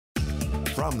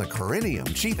from the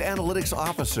Corinium Chief Analytics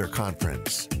Officer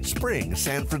Conference, Spring,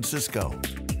 San Francisco.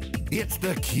 It's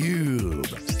theCUBE.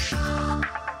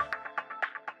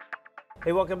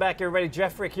 Hey, welcome back everybody.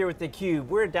 Jeff Frick here with theCUBE.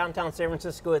 We're in downtown San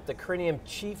Francisco at the Corinium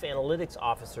Chief Analytics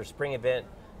Officer Spring Event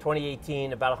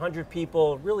 2018. About 100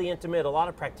 people, really intimate, a lot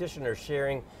of practitioners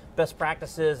sharing best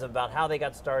practices about how they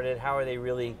got started, how are they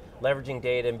really leveraging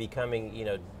data and becoming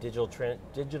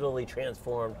digitally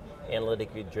transformed,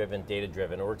 analytically driven, data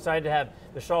driven. And we're excited to have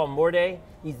Vishal Morde.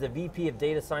 He's the VP of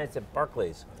Data Science at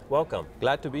Barclays. Welcome.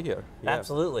 Glad to be here. Yeah.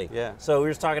 Absolutely. Yeah. So we were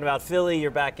just talking about Philly,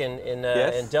 you're back in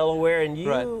Delaware, and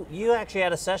you actually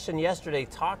had a session yesterday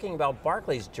talking about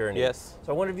Barclays' journey. Yes.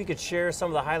 So I wonder if you could share some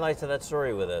of the highlights of that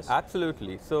story with us.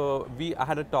 Absolutely. So I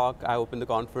had a talk, I opened the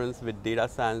conference with Data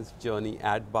Science Journey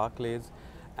at Barclays,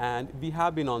 and we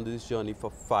have been on this journey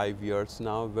for 5 years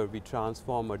now, where we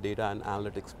transform our data and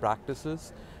analytics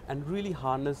practices and really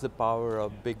harness the power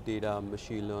of big data,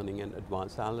 machine learning, and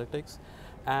advanced analytics.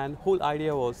 And whole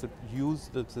idea was to use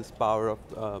this power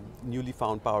of newly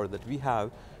found power that we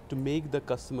have to make the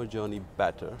customer journey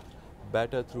better.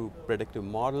 Better through predictive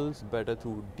models, better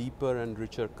through deeper and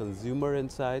richer consumer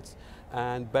insights,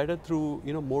 and better through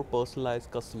more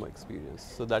personalized customer experience.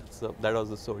 So that was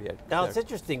the story. Now it's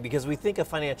interesting because we think of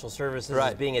financial services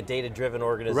as being a data-driven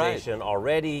organization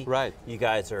already. Right. You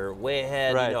guys are way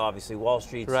ahead. Right. Obviously Wall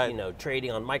Street's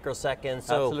trading on microseconds.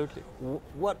 So absolutely.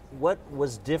 What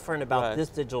was different about this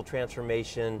digital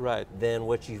transformation than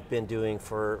what you've been doing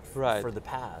for the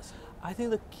past? I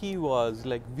think the key was,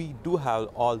 we do have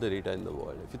all the data in the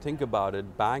world. If you think about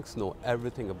it, banks know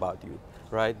everything about you,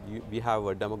 right? We have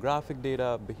our demographic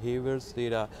data, behaviors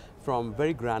data, from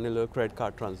very granular credit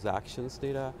card transactions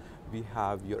data. We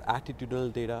have your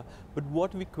attitudinal data. But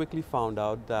what we quickly found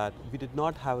out that we did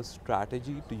not have a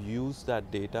strategy to use that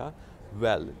data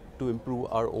well to improve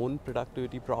our own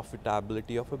productivity,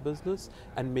 profitability of a business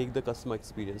and make the customer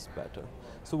experience better.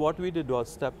 So what we did was,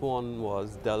 step one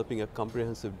was developing a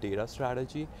comprehensive data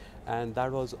strategy, and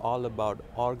that was all about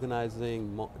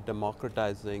organizing,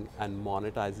 democratizing, and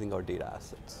monetizing our data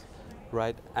assets.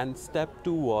 Right? And step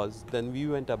two was, then we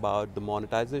went about the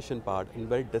monetization part in a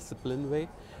very disciplined way.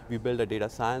 We built a data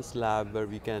science lab where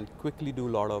we can quickly do a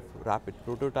lot of rapid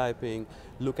prototyping,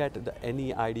 look at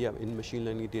any idea in machine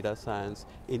learning data science,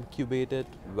 incubate it,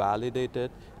 validate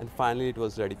it, and finally it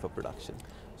was ready for production.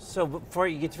 So before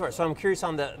you get to it, so I'm curious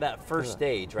on that first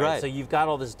stage, right? So you've got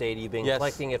all this data, you've been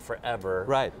collecting it forever.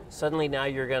 Right. Suddenly now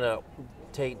you're going to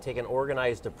take an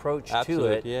organized approach to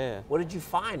it. Yeah. What did you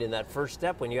find in that first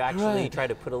step when you actually tried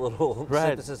to put a little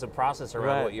synthesis and process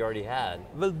around what you already had?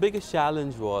 Well, the biggest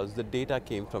challenge was the data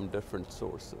came from different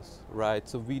sources, right?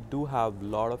 So we do have a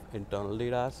lot of internal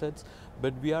data assets,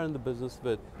 but we are in the business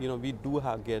with, we do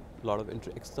get a lot of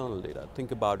external data.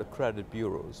 Think about the credit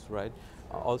bureaus, right?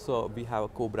 Also, we have a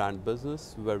co-brand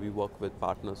business where we work with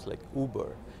partners like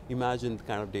Uber. Imagine the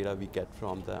kind of data we get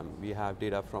from them. We have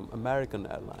data from American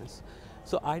Airlines.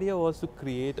 So idea was to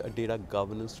create a data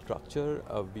governance structure.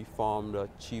 We formed a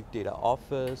chief data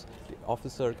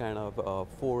officer kind of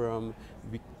forum.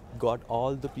 We got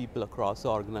all the people across the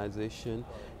organization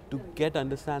to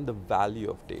understand the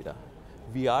value of data.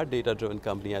 We are a data-driven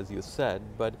company, as you said,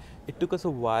 but it took us a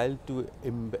while to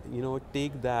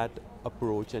take that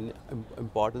approach and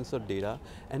importance of data,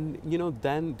 and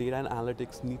then data and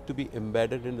analytics need to be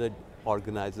embedded in the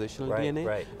organizational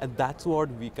DNA, and that's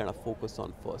what we kind of focus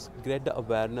on first. Get the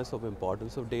awareness of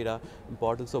importance of data,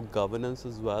 importance of governance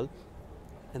as well,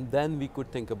 and then we could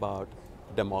think about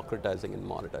democratizing and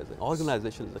monetizing.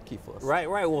 Organization is the key first. Right.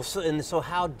 Well, so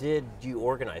how did you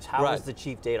organize? How was the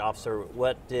chief data officer?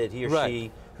 What did he or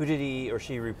she? Who did he or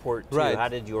she report to? How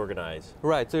did you organize?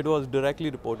 Right. So it was directly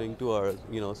reporting to our,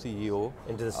 CEO.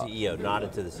 Into the CEO, not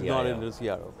into the CIO. Not into the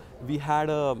CIO. We had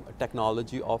a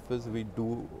technology office. We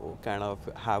do kind of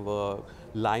have a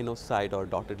line of sight or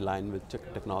dotted line with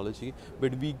technology,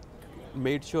 but we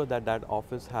made sure that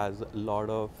office has a lot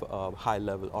of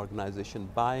high-level organization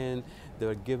buy-in. They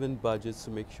were given budgets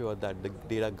to make sure that the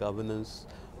data governance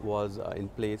was in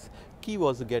place. Key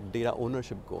was to get data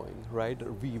ownership going, right?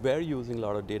 We were using a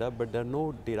lot of data, but there are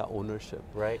no data ownership.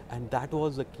 Right. And that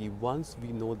was the key. Once we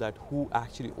know that who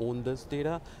actually owned this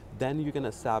data, then you can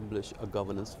establish a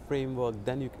governance framework,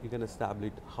 then you can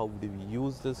establish how do we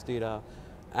use this data,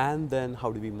 and then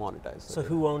how do we monetize So it?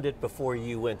 who owned it before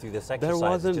you went through this exercise? There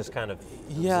wasn't, just kind of,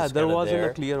 yeah, there wasn't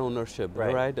there? a clear ownership,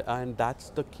 Right. right? And that's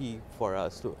the key for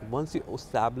us. So once you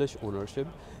establish ownership,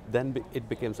 then it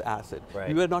becomes asset. Right.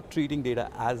 We were not treating data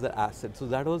as an asset, so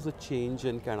that was a change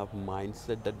in kind of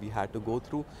mindset that we had to go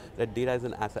through, that data is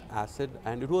an asset,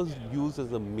 and it was used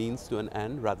as a means to an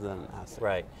end rather than an asset.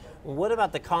 Right. What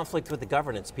about the conflict with the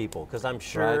governance people? Because I'm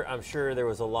sure, there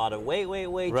was a lot of wait,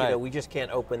 Right. you know, we just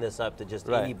can't open this up to just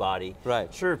Right. anybody.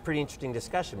 Right. Sure, pretty interesting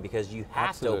discussion because you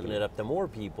have to open Absolutely. it up to more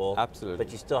people. Absolutely.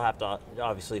 But you still have to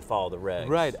obviously follow the regs.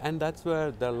 Right, and that's where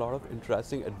there are a lot of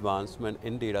interesting advancement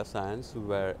in data science,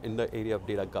 where in the area of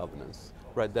data governance.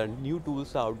 Right, there are new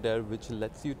tools out there which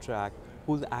lets you track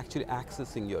who's actually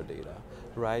accessing your data.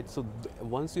 Right, so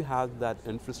once you have that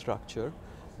infrastructure,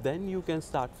 then you can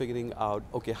start figuring out,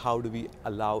 okay, how do we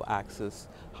allow access?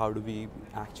 How do we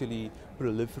actually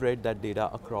proliferate that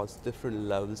data across different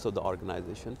levels of the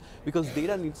organization? Because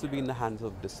data needs to be in the hands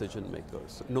of decision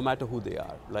makers, no matter who they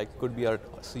are. Like, could be our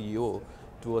CEO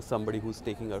to somebody who's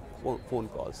taking our phone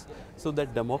calls. So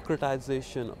that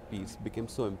democratization piece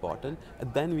becomes so important,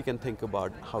 and then we can think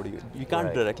about how do you can't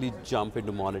Right. directly jump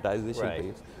into monetization Right.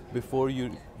 phase before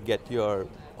you get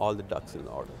all the ducks in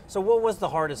order. So what was the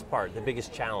hardest part, the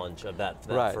biggest challenge of that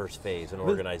Right. first phase in Well,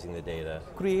 organizing the data?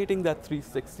 Creating that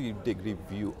 360-degree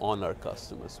view on our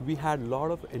customers. We had a lot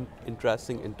of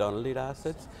interesting internal data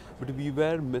assets, but we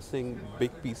were missing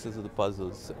big pieces of the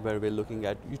puzzles where we're looking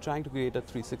at, you're trying to create a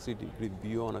 360-degree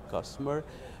view on a customer.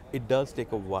 It does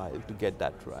take a while to get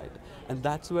that right. And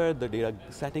that's where the data,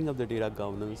 setting up the data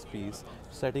governance piece,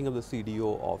 setting up the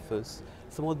CDO office,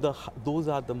 those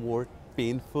are the more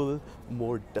painful,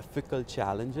 more difficult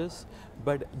challenges,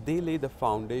 but they lay the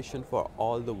foundation for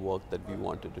all the work that we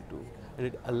wanted to do. And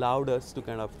it allowed us to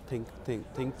kind of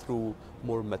think through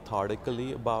more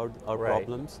methodically about our Right.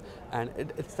 problems, and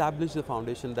it established the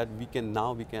foundation that we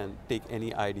can take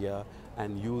any idea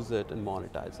and use it and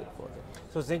monetize it further.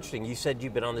 So it's interesting, you said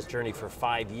you've been on this journey for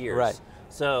 5 years. Right.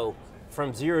 So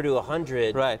from 0 to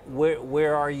 100, Right.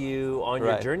 where are you on your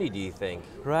Right. journey, do you think?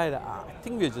 Right, I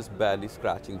think we're just barely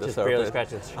scratching the Just surface. barely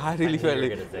scratching the surface. I really I knew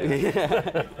you felt were it.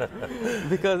 Yeah.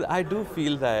 Because I do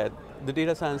feel that the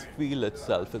data science field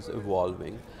itself is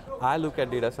evolving. I look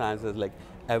at data science as like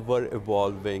ever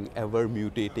evolving, ever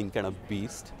mutating kind of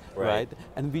beast, right?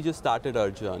 And we just started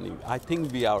our journey. I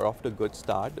think we are off to a good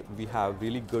start. We have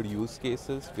really good use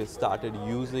cases. We have started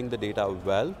using the data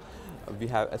well. We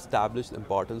have established the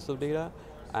importance of data,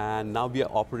 and now we have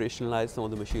operationalized some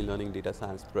of the machine learning data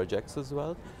science projects as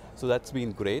well. So that's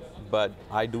been great, but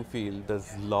I do feel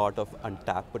there's a lot of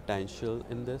untapped potential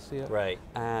in this here. Right.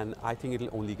 And I think it'll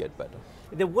only get better.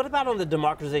 Then what about on the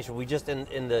democratization? We just,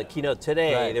 in the keynote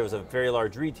today, Right. there was a very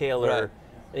large retailer. Right.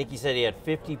 I think he said he had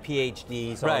 50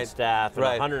 PhDs on Right. staff and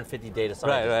Right. 150 data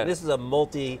scientists. Right. This is a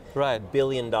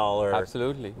multi-billion-dollar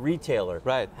Absolutely. retailer.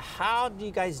 Right. How do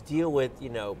you guys deal with, you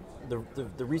know,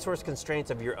 the resource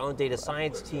constraints of your own data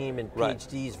science team and Right.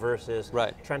 PhDs versus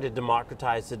Right. trying to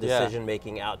democratize the Yeah. decision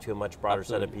making out to a much broader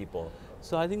set of Absolutely. people?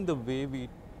 So I think the way we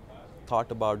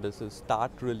thought about this is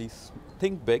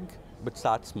think big, but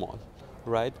start small,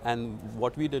 right? And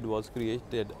what we did was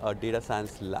created a data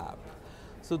science lab.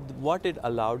 So what it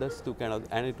allowed us to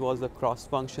and it was a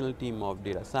cross-functional team of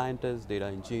data scientists, data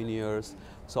engineers,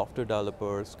 software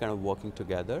developers kind of working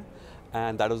together.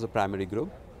 And that was the primary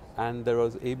group. And there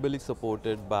was ably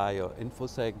supported by our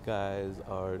InfoSec guys,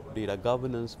 our data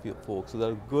governance folks, so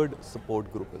they're a good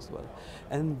support group as well.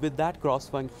 And with that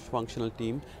cross-functional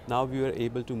team, now we were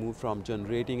able to move from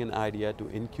generating an idea to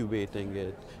incubating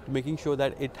it, to making sure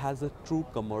that it has a true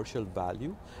commercial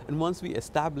value. And once we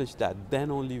establish that, then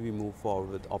only we move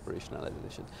forward with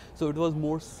operationalization. So it was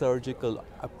more surgical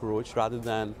approach rather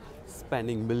than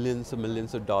spending millions and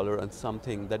millions of dollars on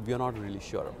something that we are not really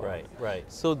sure about. Right, right.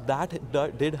 So that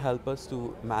did help us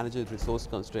to manage a resource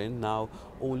constraint. Now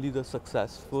only the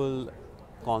successful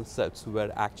concepts were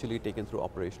actually taken through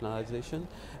operationalization,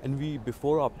 and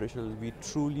before operational, we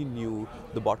truly knew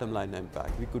the bottom line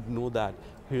impact. We could know that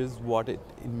here's what it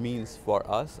means for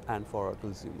us and for our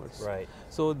consumers. Right.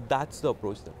 So that's the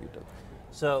approach that we took.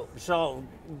 So, Vishal,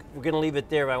 we're going to leave it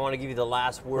there, but I want to give you the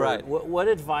last word. Right. What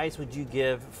advice would you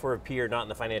give for a peer not in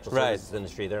the financial Right. services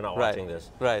industry? They're not Right. watching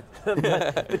this. Right.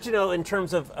 but you know, in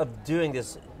terms of doing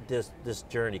this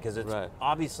journey, because it's Right.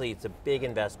 obviously it's a big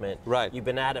investment. Right. You've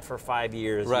been at it for 5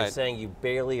 years. Right. You're saying you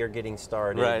barely are getting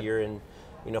started. Right. You're in,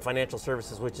 you know, financial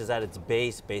services, which is at its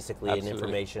base basically an Absolutely.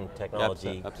 information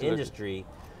technology Absolutely. industry.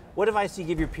 What advice do you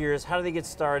give your peers? How do they get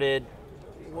started?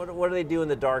 What do they do in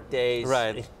the dark days?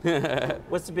 Right.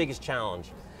 What's the biggest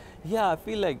challenge? Yeah, I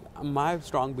feel like my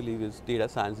strong belief is data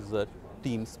science is a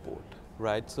team sport,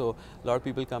 right? So a lot of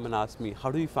people come and ask me,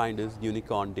 how do you find this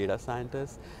unicorn data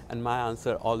scientists? And my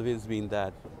answer always been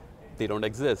that they don't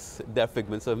exist. They're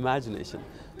figments of imagination.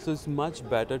 So it's much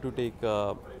better to take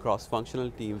a cross-functional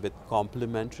team with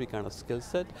complementary kind of skill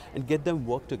set and get them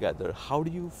work together. How do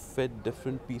you fit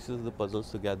different pieces of the puzzles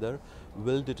together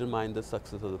will determine the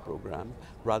success of the program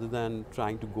rather than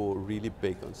trying to go really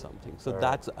big on something. So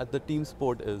that's, the team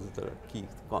sport is the key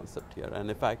concept here.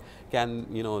 And if I can,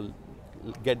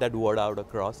 get that word out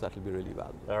across, that will be really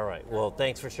valuable. All right, well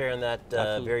thanks for sharing that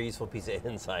very useful piece of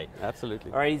insight.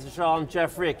 Absolutely. All right, he's Vishal, I'm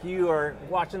Jeff Frick. You are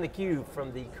watching theCUBE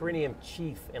from the Corinium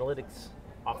Chief Analytics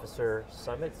Officer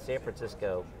Summit, San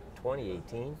Francisco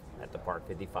 2018 at the Park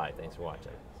 55. Thanks for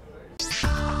watching.